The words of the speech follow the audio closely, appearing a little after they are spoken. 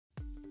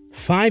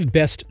5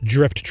 Best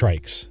Drift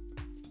Trikes.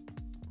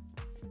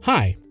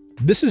 Hi,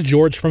 this is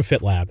George from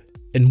FitLab,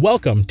 and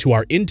welcome to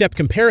our in-depth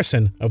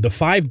comparison of the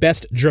 5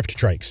 best drift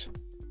trikes.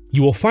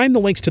 You will find the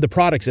links to the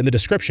products in the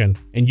description,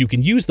 and you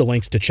can use the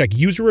links to check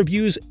user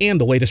reviews and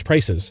the latest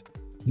prices.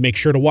 Make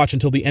sure to watch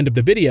until the end of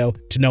the video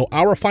to know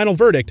our final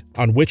verdict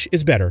on which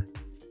is better.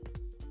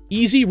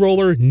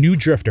 EzyRoller New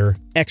Drifter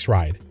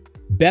X-Ride,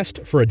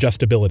 best for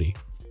adjustability.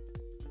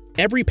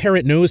 Every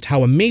parent knows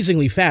how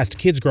amazingly fast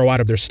kids grow out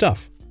of their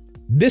stuff.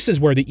 This is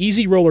where the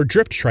EzyRoller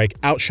Drift Trike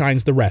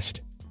outshines the rest.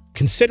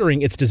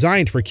 Considering it's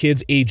designed for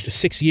kids aged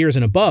 6 years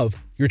and above,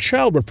 your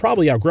child would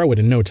probably outgrow it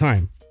in no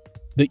time.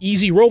 The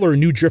EzyRoller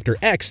New Drifter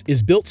X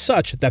is built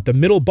such that the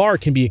middle bar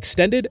can be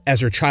extended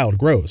as your child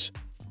grows.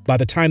 By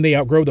the time they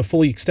outgrow the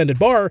fully extended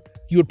bar,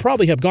 you would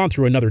probably have gone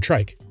through another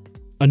trike.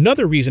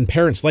 Another reason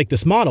parents like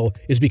this model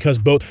is because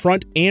both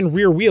front and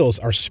rear wheels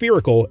are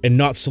spherical and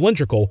not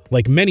cylindrical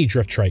like many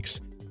drift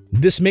trikes.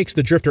 This makes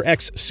the Drifter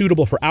X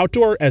suitable for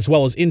outdoor as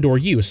well as indoor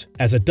use,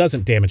 as it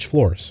doesn't damage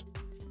floors.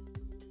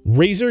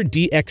 Razor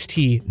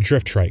DXT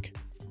Drift Trike,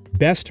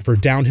 best for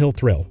downhill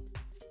thrill.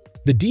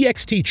 The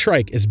DXT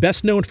trike is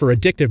best known for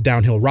addictive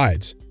downhill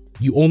rides.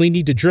 You only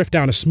need to drift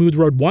down a smooth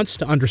road once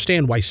to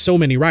understand why so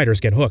many riders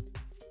get hooked.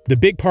 The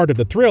big part of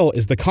the thrill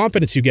is the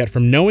confidence you get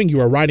from knowing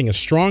you are riding a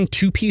strong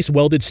 2-piece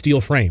welded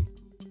steel frame.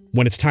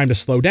 When it's time to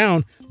slow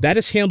down, that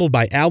is handled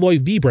by alloy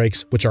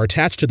V-brakes, which are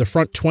attached to the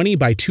front 20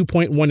 by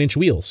 2.1 inch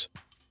wheels.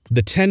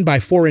 The 10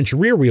 by 4 inch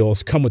rear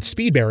wheels come with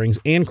speed bearings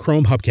and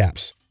chrome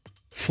hubcaps.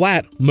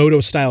 Flat,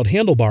 moto-styled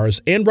handlebars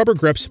and rubber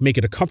grips make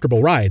it a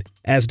comfortable ride,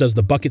 as does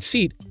the bucket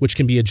seat, which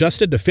can be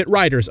adjusted to fit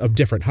riders of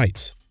different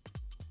heights.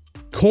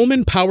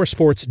 Coleman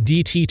Powersports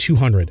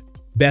DT200,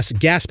 best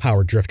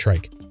gas-powered drift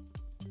trike.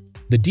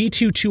 The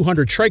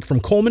DT200 trike from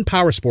Coleman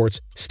Powersports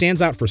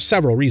stands out for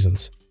several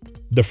reasons.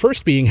 The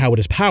first being how it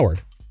is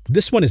powered.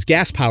 This one is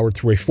gas-powered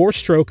through a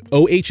 4-stroke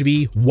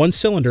OHV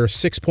 1-cylinder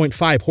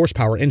 6.5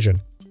 horsepower engine.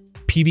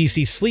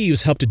 PVC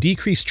sleeves help to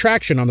decrease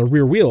traction on the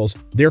rear wheels,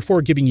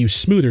 therefore giving you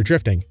smoother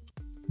drifting.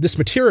 This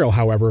material,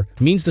 however,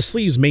 means the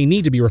sleeves may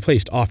need to be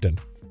replaced often.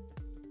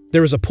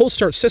 There is a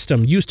pull-start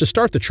system used to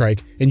start the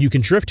trike, and you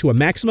can drift to a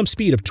maximum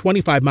speed of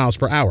 25 miles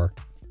per hour.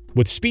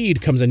 With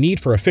speed comes a need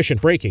for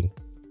efficient braking.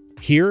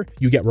 Here,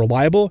 you get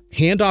reliable,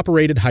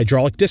 hand-operated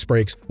hydraulic disc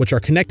brakes which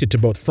are connected to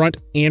both front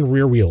and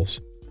rear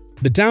wheels.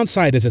 The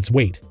downside is its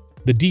weight.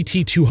 The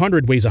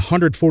DT200 weighs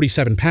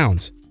 147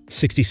 pounds,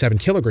 67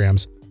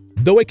 kilograms,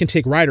 though it can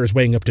take riders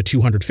weighing up to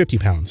 250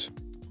 pounds.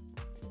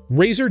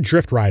 Razor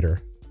Drift Rider,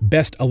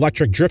 best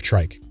electric drift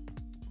trike.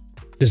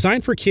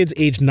 Designed for kids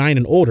aged 9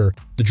 and older,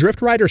 the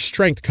Drift Rider's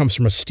strength comes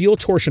from a steel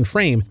torsion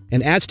frame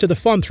and adds to the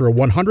fun through a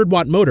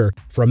 100-watt motor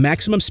for a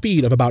maximum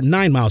speed of about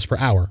 9 miles per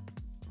hour.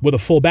 With a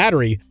full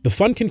battery, the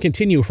fun can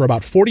continue for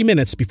about 40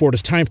 minutes before it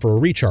is time for a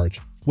recharge,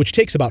 which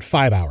takes about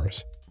 5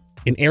 hours.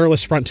 An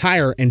airless front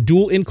tire and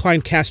dual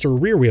incline caster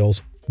rear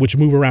wheels, which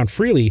move around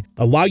freely,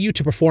 allow you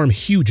to perform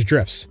huge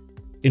drifts.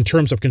 In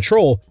terms of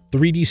control,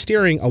 3D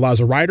steering allows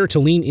a rider to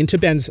lean into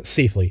bends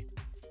safely.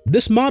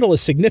 This model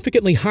is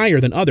significantly higher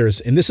than others,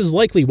 and this is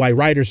likely why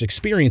riders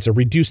experience a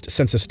reduced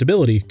sense of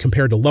stability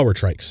compared to lower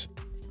trikes.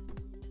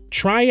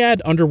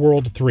 Triad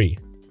Underworld 3,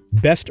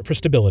 best for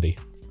stability.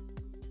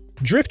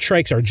 Drift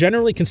trikes are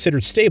generally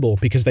considered stable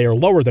because they are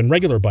lower than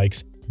regular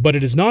bikes, but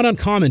it is not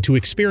uncommon to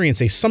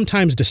experience a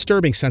sometimes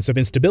disturbing sense of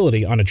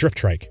instability on a drift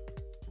trike.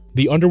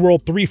 The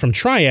Underworld 3 from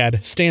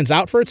Triad stands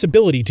out for its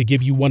ability to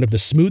give you one of the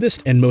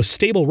smoothest and most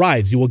stable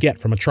rides you will get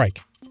from a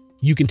trike.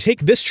 You can take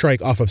this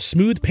trike off of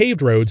smooth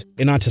paved roads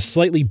and onto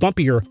slightly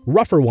bumpier,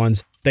 rougher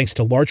ones thanks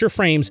to larger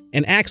frames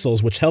and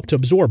axles which help to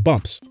absorb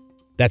bumps.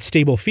 That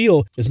stable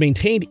feel is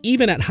maintained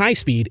even at high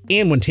speed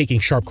and when taking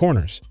sharp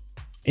corners.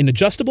 An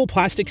adjustable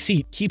plastic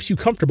seat keeps you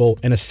comfortable,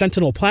 and a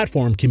Sentinel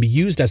platform can be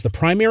used as the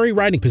primary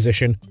riding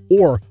position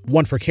or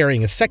one for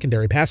carrying a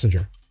secondary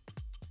passenger.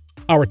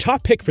 Our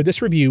top pick for this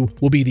review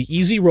will be the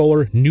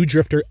EzyRoller New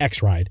Drifter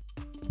X-Ride.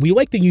 We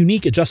like the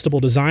unique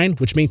adjustable design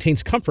which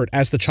maintains comfort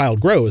as the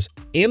child grows,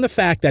 and the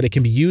fact that it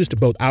can be used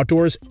both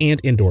outdoors and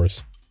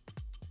indoors.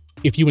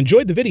 If you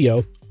enjoyed the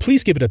video,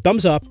 please give it a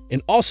thumbs up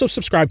and also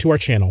subscribe to our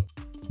channel.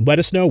 Let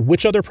us know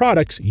which other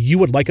products you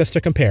would like us to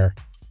compare.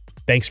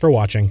 Thanks for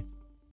watching.